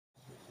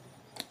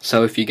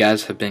So if you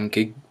guys have been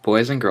good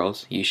boys and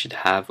girls, you should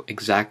have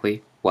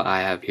exactly what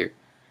I have here.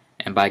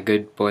 And by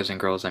good boys and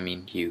girls, I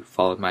mean you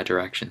followed my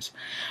directions.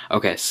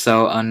 Okay,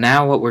 so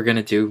now what we're going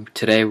to do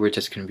today, we're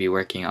just going to be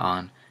working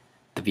on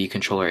the view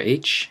controller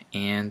H,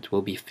 and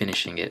we'll be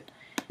finishing it.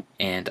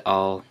 And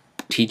I'll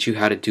teach you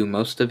how to do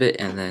most of it,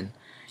 and then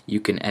you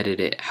can edit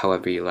it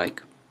however you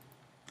like.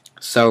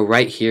 So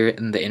right here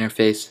in the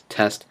interface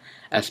test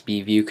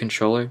SB view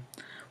controller,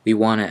 we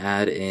want to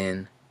add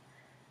in,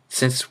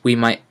 since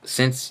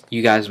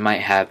you guys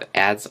might have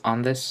ads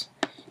on this,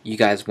 you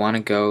guys want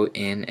to go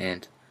in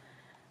and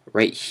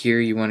right here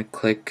you want to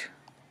click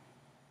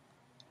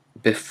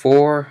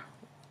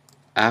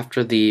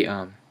after the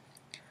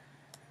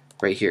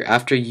right here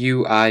after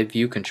UI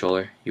view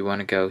controller, you want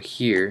to go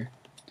here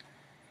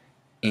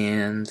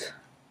and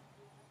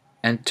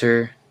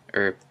enter,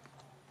 or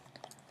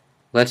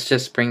let's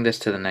just bring this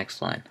to the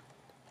next line.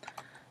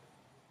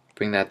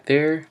 Bring that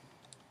there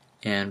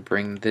and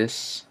bring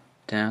this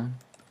down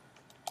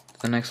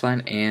to the next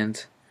line,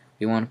 and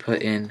we want to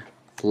put in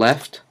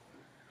left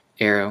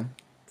arrow,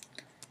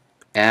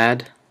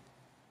 add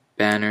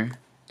banner,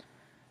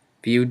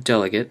 view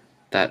delegate.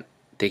 That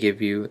they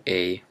give you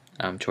a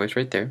choice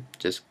right there.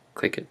 Just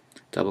click it,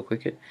 double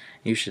click it.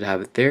 You should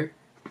have it there.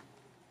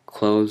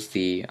 Close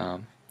the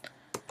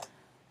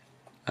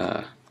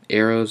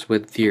arrows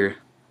with your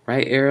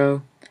right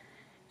arrow,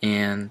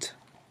 and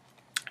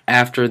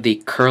after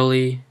the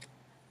curly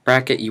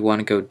bracket you want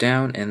to go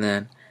down, and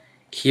then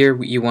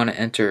here you want to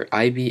enter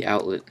IB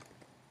outlet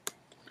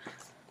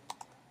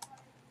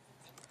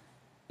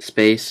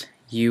space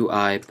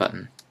UI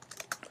button,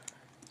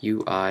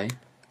 UI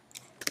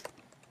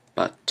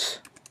but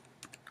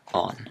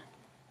on,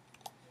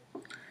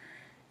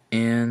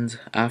 and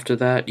after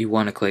that you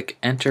want to click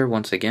enter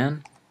once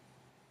again.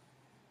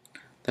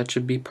 That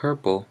should be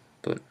purple,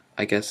 but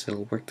I guess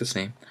it'll work the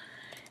same.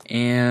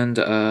 And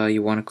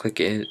you want to click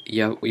it.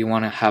 Yeah, you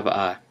want to have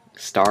a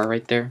star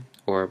right there,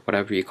 or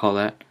whatever you call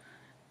that.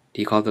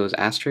 Do you call those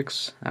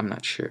asterisks? I'm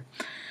not sure.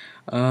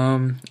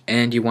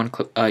 And you want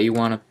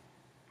to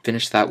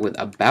finish that with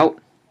about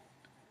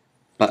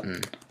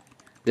button.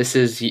 This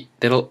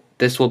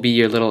will be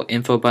your little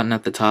info button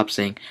at the top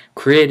saying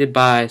created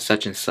by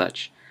such and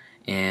such,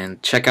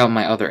 and check out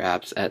my other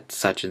apps at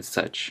such and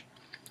such.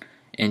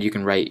 And you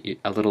can write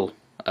a little.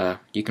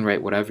 You can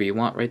write whatever you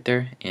want right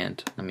there.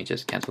 And let me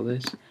just cancel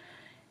this.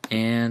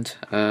 And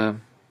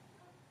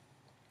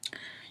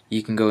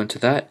you can go into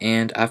that.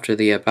 And after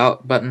the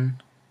about button,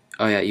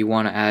 oh yeah, you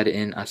want to add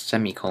in a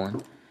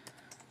semicolon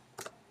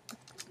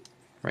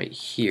right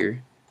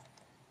here.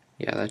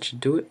 Yeah, that should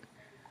do it.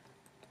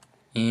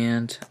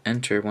 And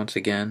enter once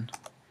again.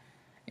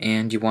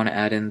 And you want to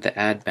add in the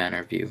add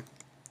banner view.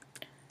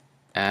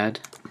 Add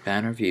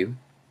banner view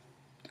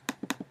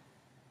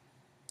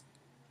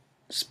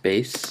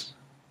space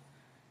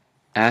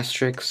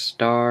asterisk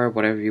star,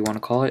 whatever you want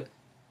to call it,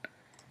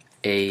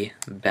 a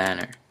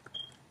banner.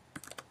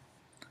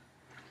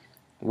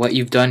 What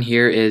you've done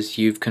here is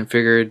you've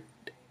configured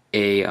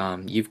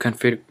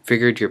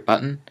configured your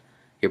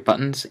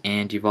buttons,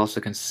 and you've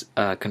also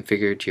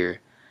configured your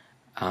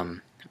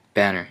add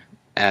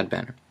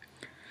banner.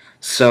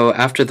 So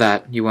after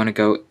that, you want to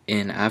go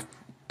in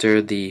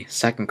after the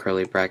second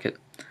curly bracket,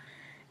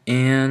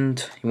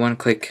 and you want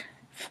to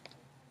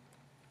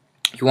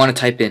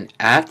type in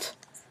at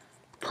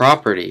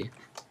property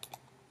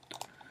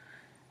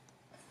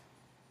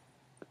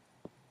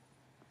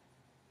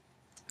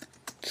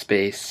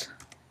space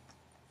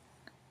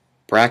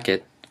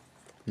bracket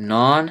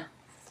non-atomic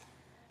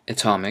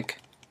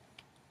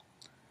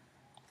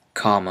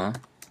comma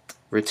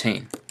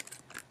retain,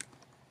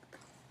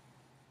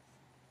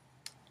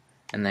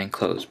 and then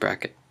close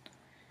bracket.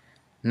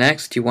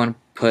 Next you want to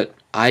put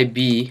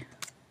IB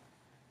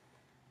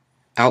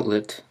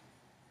outlet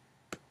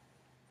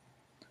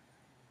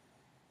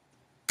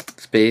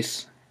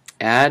space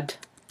add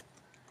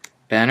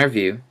banner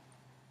view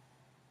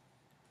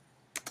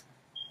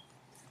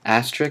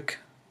asterisk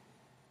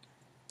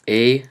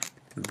a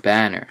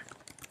banner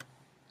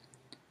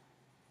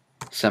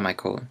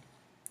semicolon.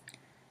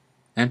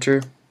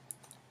 Enter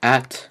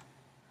at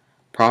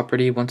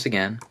property once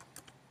again.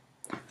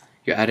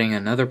 You're adding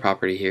another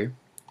property here,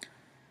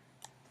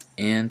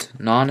 and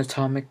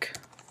non-atomic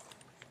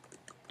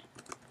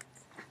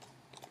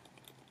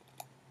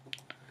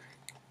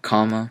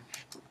comma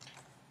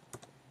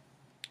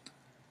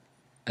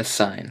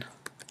assign,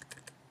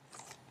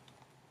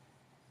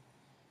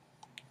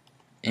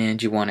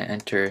 and you want to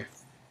enter,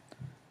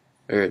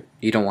 or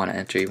you don't want to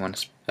enter, you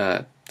want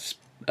to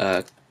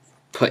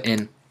put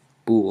in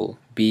bool,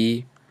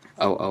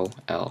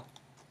 B-O-O-L,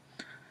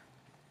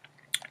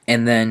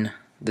 and then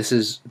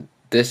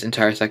this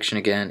entire section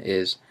again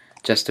is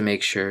just to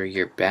make sure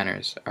your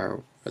banners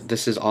are,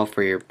 this is all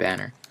for your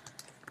banner.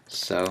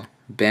 So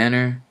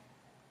banner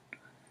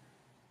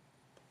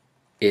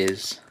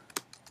is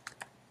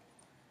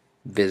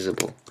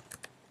visible,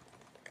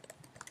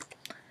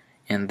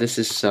 and this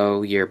is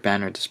so your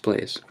banner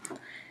displays.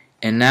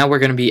 And now we're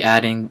going to be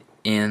adding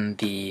in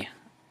the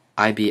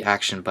IB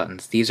action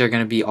buttons. These are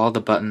going to be all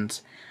the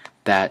buttons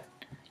that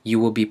you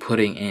will be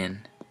putting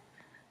in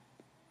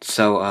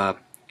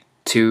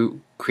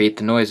to create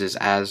the noises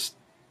as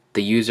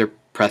the user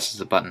presses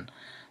the button.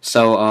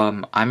 So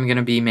I'm going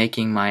to be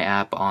making my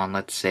app on,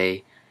 let's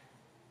say,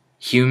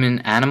 human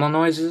animal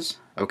noises.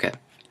 Okay.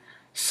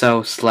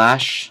 So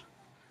slash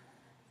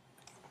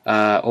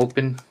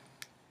open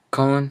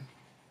colon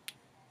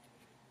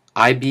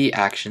IB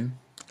action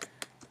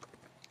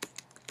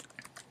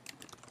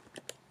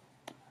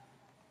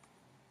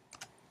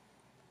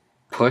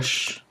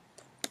push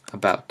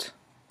about.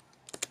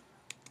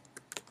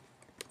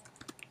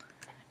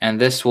 And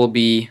this will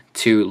be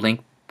to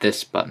link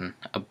this button,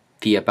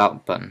 the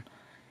about button.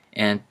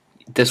 And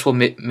this will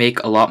make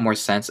a lot more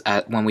sense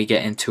when we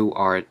get into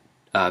our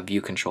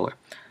view controller,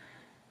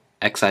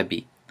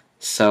 XIB.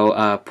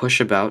 So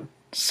push about,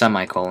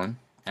 semicolon,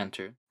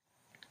 enter.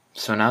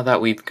 So now that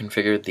we've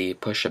configured the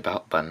push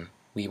about button,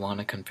 we want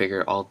to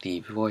configure all the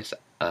voice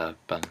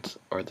buttons,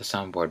 or the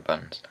soundboard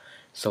buttons.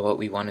 So what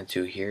we want to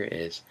do here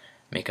is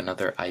make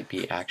another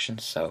IB action,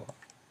 so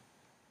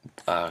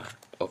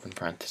open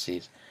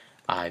parentheses,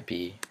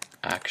 IB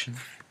action,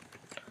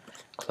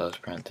 close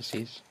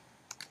parentheses,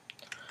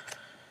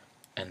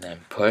 and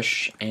then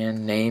push,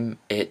 and name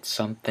it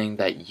something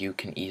that you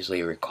can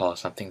easily recall,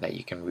 something that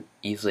you can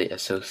easily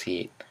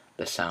associate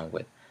the sound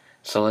with.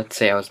 So let's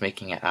say I was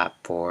making an app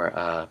for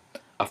a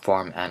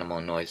farm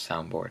animal noise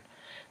soundboard.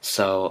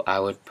 So I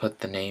would put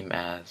the name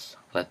as,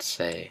 let's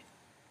say,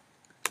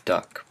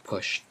 duck,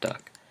 push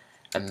duck.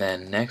 And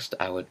then next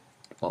I would,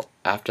 well,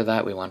 after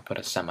that we want to put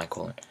a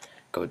semicolon.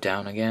 Go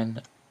down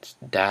again,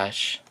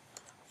 dash,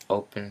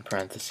 open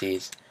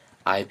parentheses,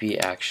 IB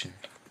action,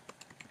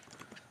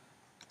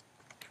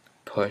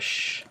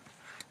 push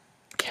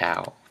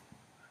cow,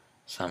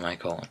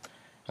 semicolon.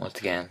 Once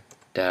again,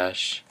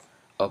 dash,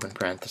 open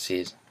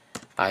parentheses,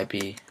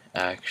 IB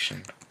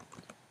action,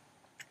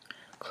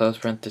 close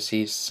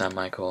parentheses,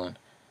 semicolon,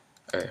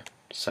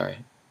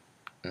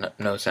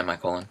 no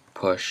semicolon,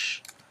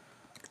 push,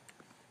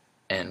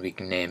 and we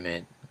can name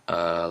it,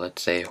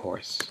 let's say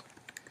horse.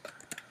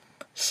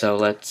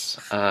 So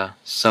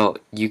so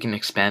you can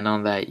expand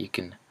on that, you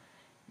can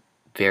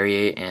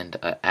vary and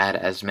add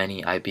as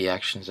many IB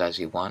actions as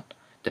you want,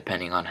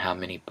 depending on how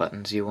many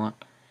buttons you want.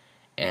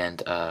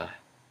 And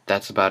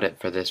that's about it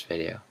for this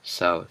video.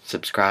 So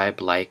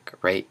subscribe, like,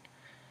 rate,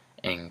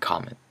 and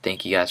comment.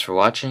 Thank you guys for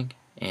watching,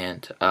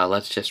 and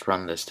let's just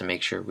run this to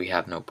make sure we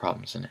have no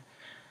problems in it.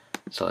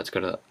 So let's go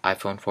to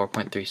iPhone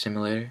 4.3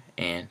 simulator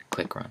and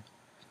click run.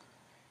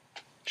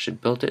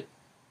 Should build it,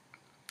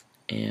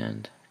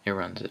 and it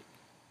runs it.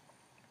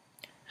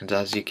 And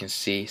as you can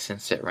see,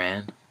 since it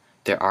ran,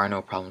 there are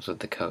no problems with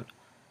the code.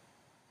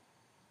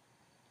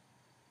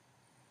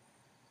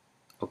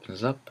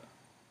 Opens up,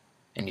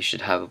 and you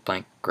should have a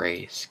blank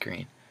gray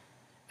screen,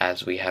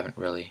 as we haven't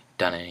really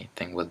done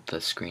anything with the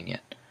screen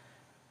yet.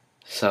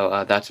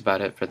 So that's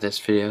about it for this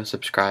video.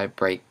 Subscribe,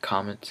 rate,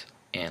 comment,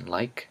 and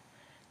like.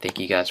 Thank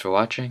you guys for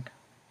watching,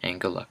 and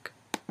good luck.